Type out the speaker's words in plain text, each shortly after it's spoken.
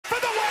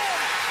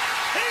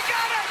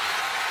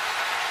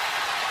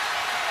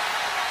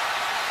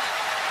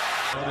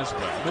On his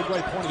way.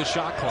 Midway point of the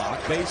shot clock.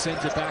 Bay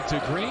sends it back to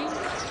Green.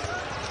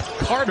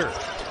 Carter.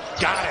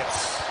 Got it.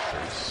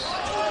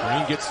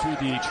 Green gets through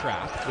the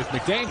trap with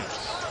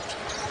McDaniels.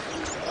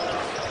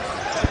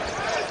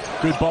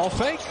 Good ball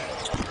fake.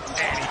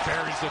 And he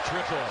buries the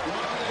triple.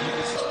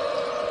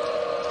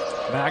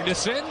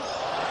 Magnuson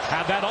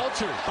had that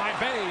altered by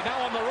Bay.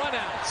 Now on the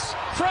runouts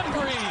from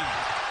Green.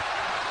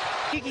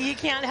 You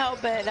can't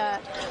help but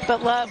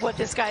love what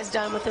this guy's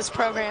done with this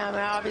program.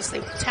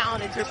 Obviously,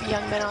 talented group of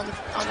young men on the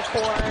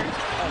court.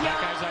 Young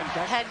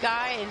head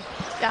guy,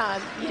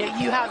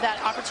 and you have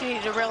that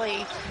opportunity to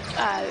really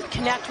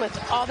connect with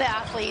all the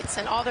athletes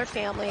and all their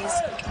families.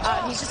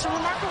 He's just a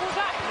remarkable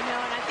guy,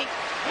 and I think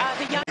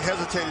the young. He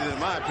hesitated, in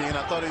my opinion.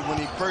 I thought when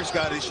he first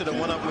got it, he should have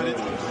went up with it.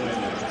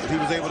 He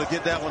was able to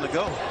get that one to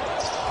go.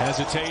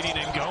 Hesitating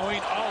and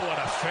going. Oh, what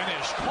a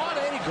finish.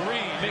 Quade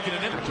Green making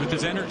an impact with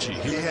his energy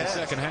here in the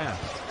second half.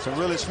 Some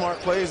really smart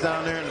plays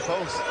down there in the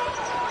post.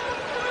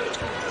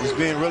 He's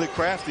being really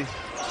crafty.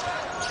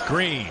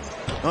 Green.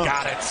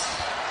 Got it.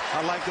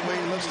 I like the way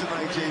he looks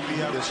tonight,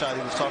 JB. The shot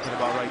he was talking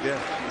about right there.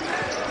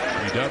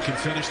 Dub can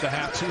finish the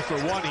half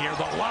 2-for-1 here.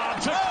 The lob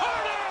to Carter.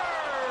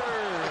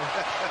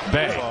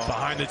 Bay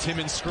behind the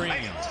Timmons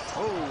screen.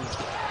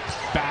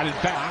 Batted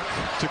back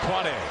to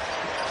Quade.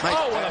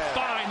 Nice what a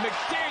find.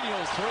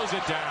 McDaniels throws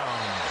it down.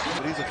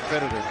 But he's a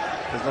competitor.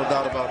 There's no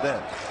doubt about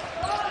that.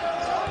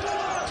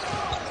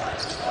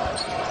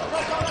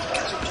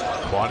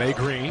 Quade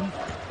Green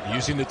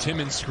using the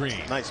Timmons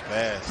screen. Nice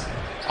pass.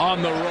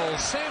 On the roll,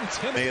 Sam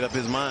Timmons. Made up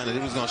his mind that he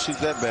was going to shoot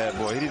that bad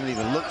boy. He didn't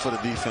even look for the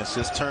defense.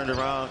 Just turned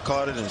around,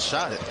 caught it, and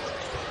shot it.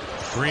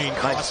 Green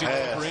crossing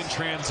over in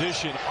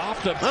transition.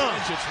 Off the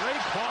bench, it's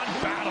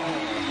Raekwon Battle.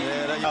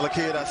 Yeah, that young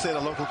kid, I said,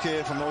 a local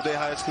kid from O'Day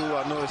High School.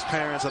 I know his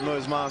parents. I know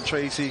his mom,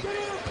 Tracy,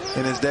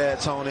 and his dad,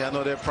 Tony. I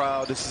know they're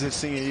proud. This is his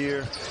senior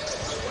year.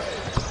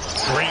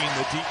 Green,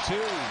 the deep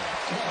two.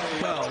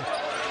 Well,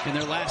 in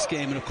their last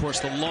game, and of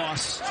course the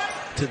loss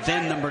to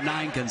then number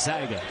 9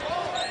 Gonzaga.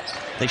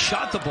 They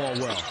shot the ball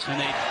well, and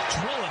they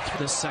drill it through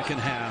the second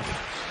half.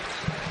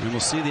 And we'll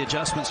see the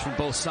adjustments from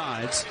both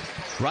sides.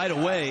 Right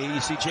away, you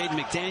see Jaden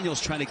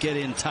McDaniels trying to get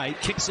in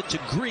tight, kicks it to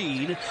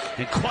Green,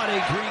 and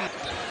Quade Green.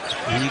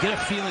 And you get a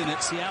feeling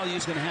that Seattle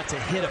is going to have to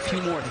hit a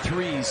few more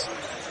threes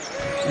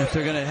if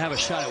they're going to have a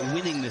shot at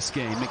winning this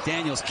game.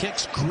 McDaniels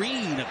kicks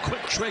Green, a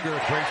quick trigger,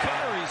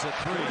 buries a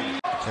three.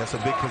 That's a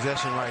big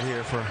possession right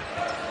here for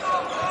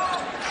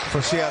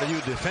Seattle U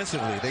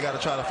defensively. They got to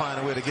try to find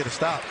a way to get a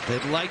stop.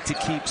 They'd like to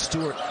keep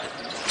Stewart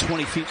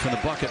 20 feet from the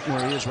bucket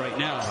where he is right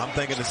now. I'm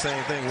thinking the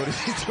same thing. What is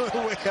he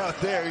doing way out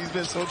there? He's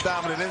been so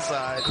dominant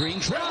inside. Green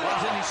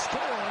drives and he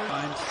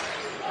scores.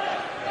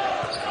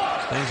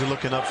 Things are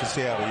looking up for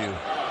Seattle U.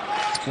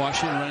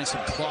 Washington running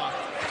some clock.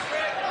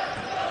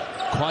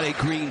 Quade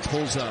Green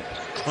pulls up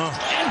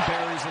and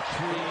buries a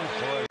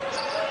three.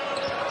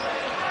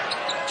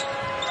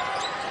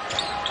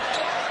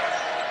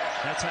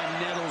 That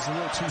time Nettles a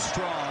little too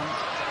strong.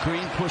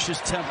 Green pushes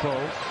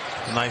tempo.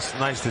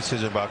 Nice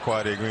decision by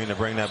Quade Green to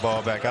bring that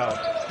ball back out,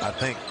 I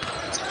think.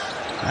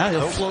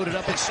 He'll float it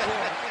up and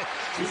score.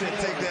 He said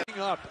take that.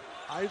 Up,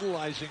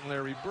 idolizing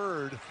Larry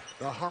Bird.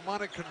 The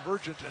harmonic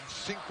convergence and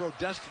synchro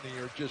destiny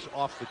are just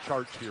off the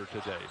charts here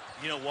today.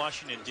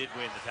 Washington did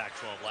win the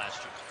Pac-12 last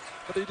year.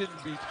 But they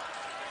didn't beat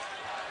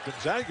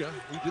Gonzaga.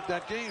 We did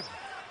that game.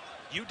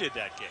 You did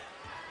that game.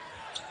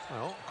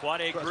 Well,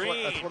 Quade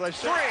Green. That's what I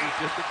said.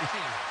 We did the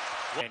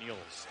game.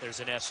 Daniels, there's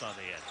an S on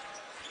the end.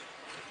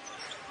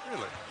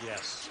 Really?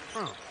 Yes.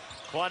 Huh.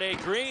 Quade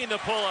Green, the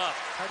pull-up.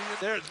 How do you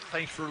there?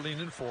 Thanks for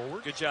leaning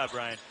forward. Good job,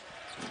 Brian.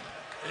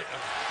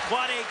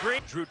 Quade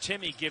Green. Drew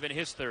Timme given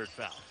his third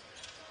foul.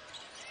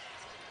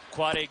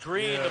 Quade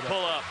Green, the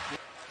pull-up.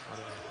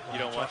 You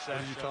don't watch that?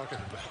 What are you talking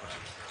about?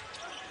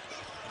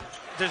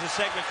 There's a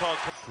segment called...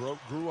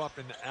 Grew up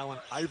in the Allen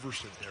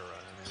Iverson era.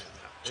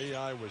 I mean,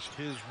 AI was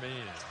his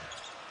man.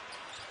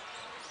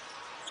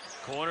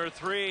 Corner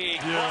three.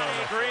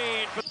 Quade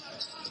Green.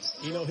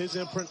 His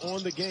imprint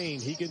on the game.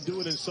 He can do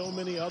it in so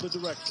many other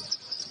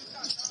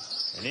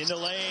directions. And in the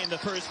lane, the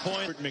first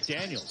point,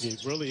 McDaniels.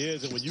 It really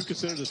is. And when you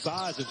consider the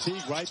size of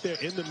Teague right there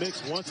in the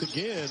mix once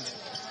again.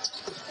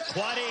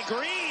 Quade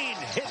Green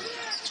hit.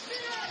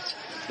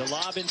 The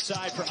lob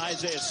inside for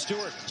Isaiah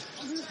Stewart.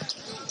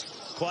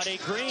 Quade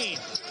Green.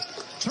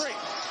 Three.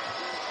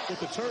 With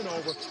the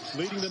turnover,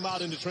 leading them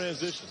out into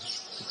transition.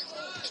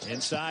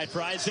 Inside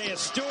for Isaiah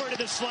Stewart in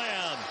the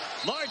slam.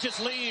 Largest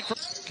lead.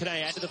 Can I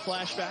add to the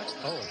flashback?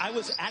 I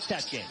was at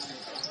that game.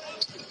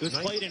 It was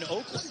played in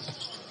Oakland.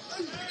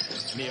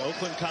 In the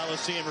Oakland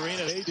Coliseum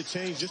Arena. Made the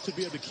change just to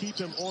be able to keep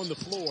him on the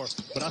floor.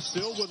 But I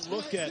still would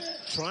look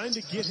at trying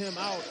to get him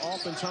out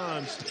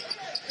oftentimes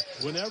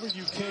whenever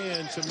you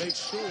can to make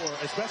sure,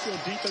 especially on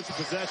defensive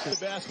possession, the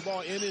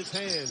basketball in his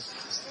hands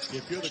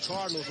if you're the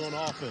Cardinals on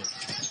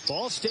offense.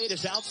 Ball State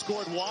has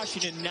outscored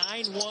Washington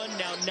 9-1,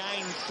 now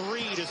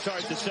 9-3 to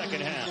start the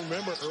second half.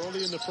 Remember,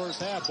 early in the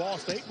first half, Ball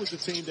State was the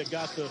team that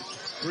got the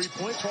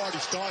three-point party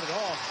started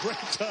off. Great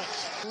touch.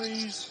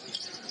 Threes.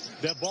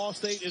 that Ball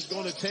State is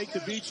going to take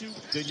to beat you,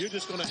 then you're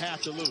just going to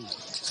have to lose.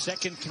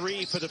 Second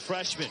three for the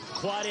freshman.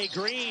 Quade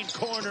Green,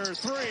 corner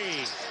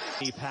three.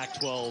 The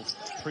Pac-12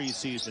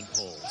 preseason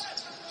polls.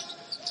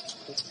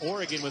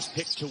 Oregon was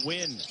picked to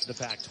win the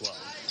Pac-12.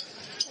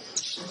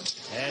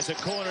 As a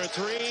corner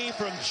three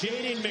from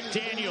Jaden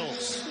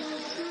McDaniels.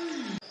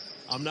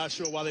 I'm not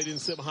sure why they didn't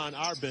sit behind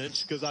our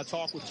bench, because I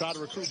tried to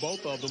recruit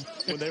both of them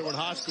when they were in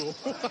high school.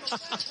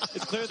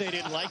 It's clear they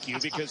didn't like you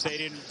because they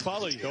didn't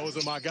follow you. Those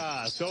are my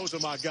guys. Those are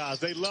my guys.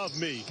 They love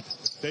me.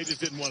 They just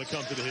didn't want to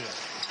come to the hill.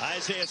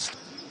 Isaiah.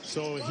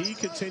 So he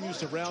continues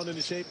to round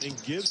into shape and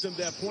gives them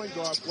that point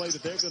guard play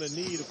that they're going to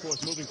need, of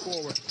course, moving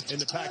forward in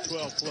the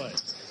Pac-12 play.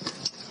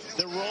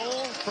 The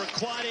roll for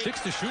Quade. 6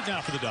 to shoot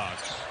now for the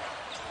Dogs.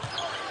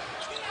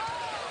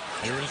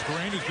 Here is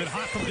Green, who's been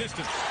hot from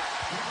distance.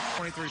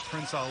 23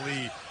 Prince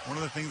Ali. One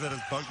of the things that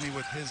has bugged me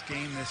with his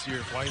game this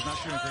year, why he's not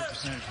shooting a great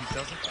percentage, he's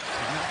not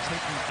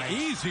taking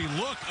easy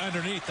look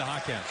underneath the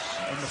Hawkins.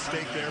 A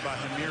mistake there by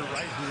Hamir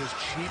Wright, who is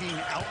cheating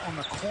out on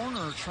the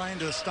corner trying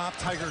to stop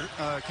Tiger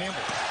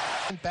Campbell.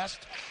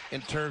 Best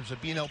in terms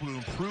of being able to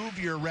improve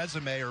your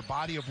resume or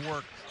body of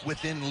work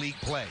within league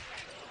play.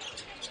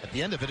 At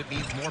the end of it, it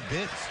means more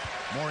bids,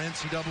 more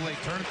NCAA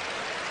tournament.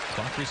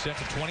 Clock reset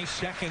to 20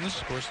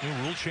 seconds. Of course, new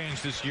rule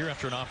change this year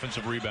after an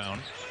offensive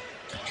rebound.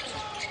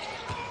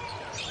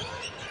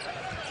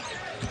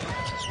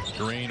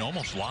 Green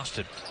almost lost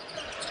it.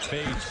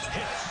 Fades,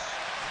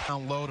 hits.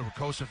 Down low to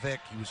Kosovic.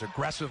 He was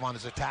aggressive on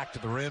his attack to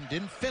the rim.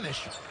 Didn't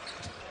finish,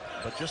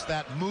 but just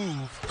that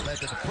move led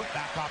to the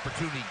putback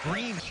opportunity.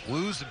 Green,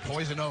 Blues and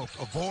Poison Oak.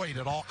 Avoid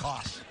at all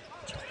costs.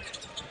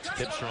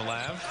 Tips for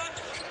Lav.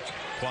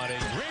 Quade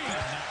Green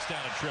knocks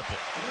down a triple.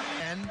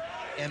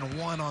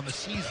 10-1 on the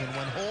season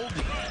when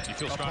holding. You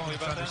feel strongly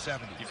about that?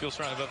 70. You feel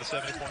strongly about the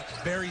 70 points?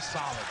 Very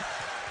solid.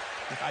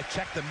 I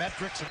checked the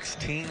metrics.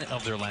 16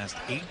 of their last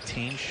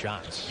 18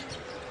 shots.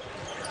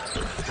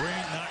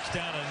 Green knocks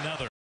down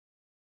another.